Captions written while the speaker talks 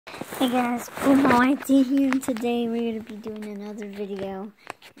Hey guys, Umo IT here, and today we're going to be doing another video,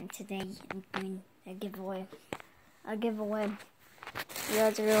 and today I'm doing a giveaway. You guys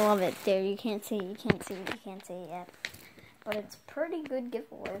are going to love it. There, you can't see it yet. But it's a pretty good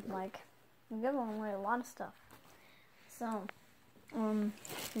giveaway. Like, I'm giving away a lot of stuff. So,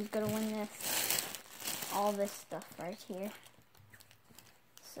 who's going to win this? All this stuff right here.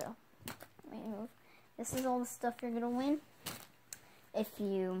 So, let me move. This is all the stuff you're going to win. If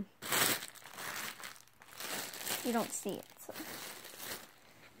you don't see it, so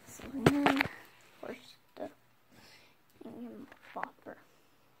and then first the bopper.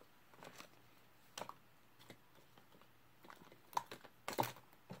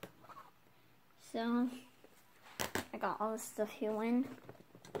 So I got all the stuff you win.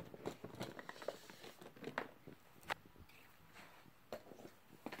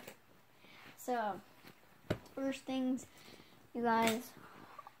 So first things, you guys,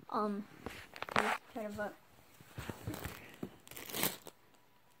 try to vote.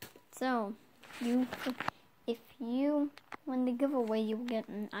 So, if you win the giveaway, you'll get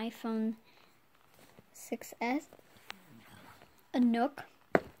an iPhone 6S, a Nook,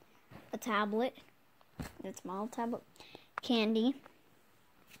 a tablet, a small tablet, candy,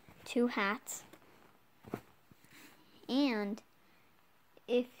 2 hats, and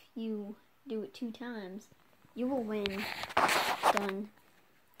if you do it 2 times, you will win.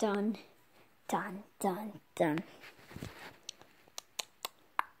 Done.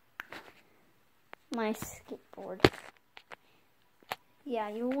 My skateboard. Yeah,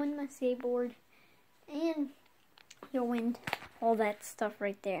 you'll win my skateboard, and you'll win all that stuff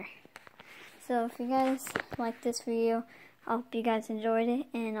right there. So if you guys like this video, I hope you guys enjoyed it,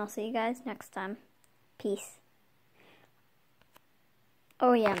 and I'll see you guys next time. Peace.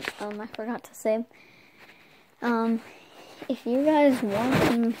 Oh yeah, I forgot to say, if you guys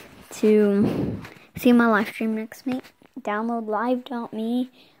want to see my live stream next week, download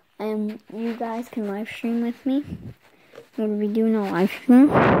live.me, and you guys can live stream with me. I'm going to be doing a live stream,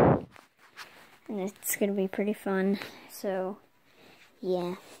 and it's going to be pretty fun, so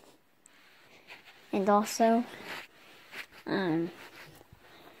yeah. And also, whoever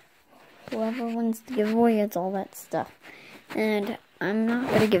wins the giveaway gets all that stuff. And I'm not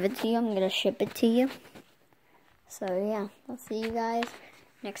going to give it to you, I'm going to ship it to you. So yeah, I'll see you guys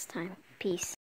next time. Peace.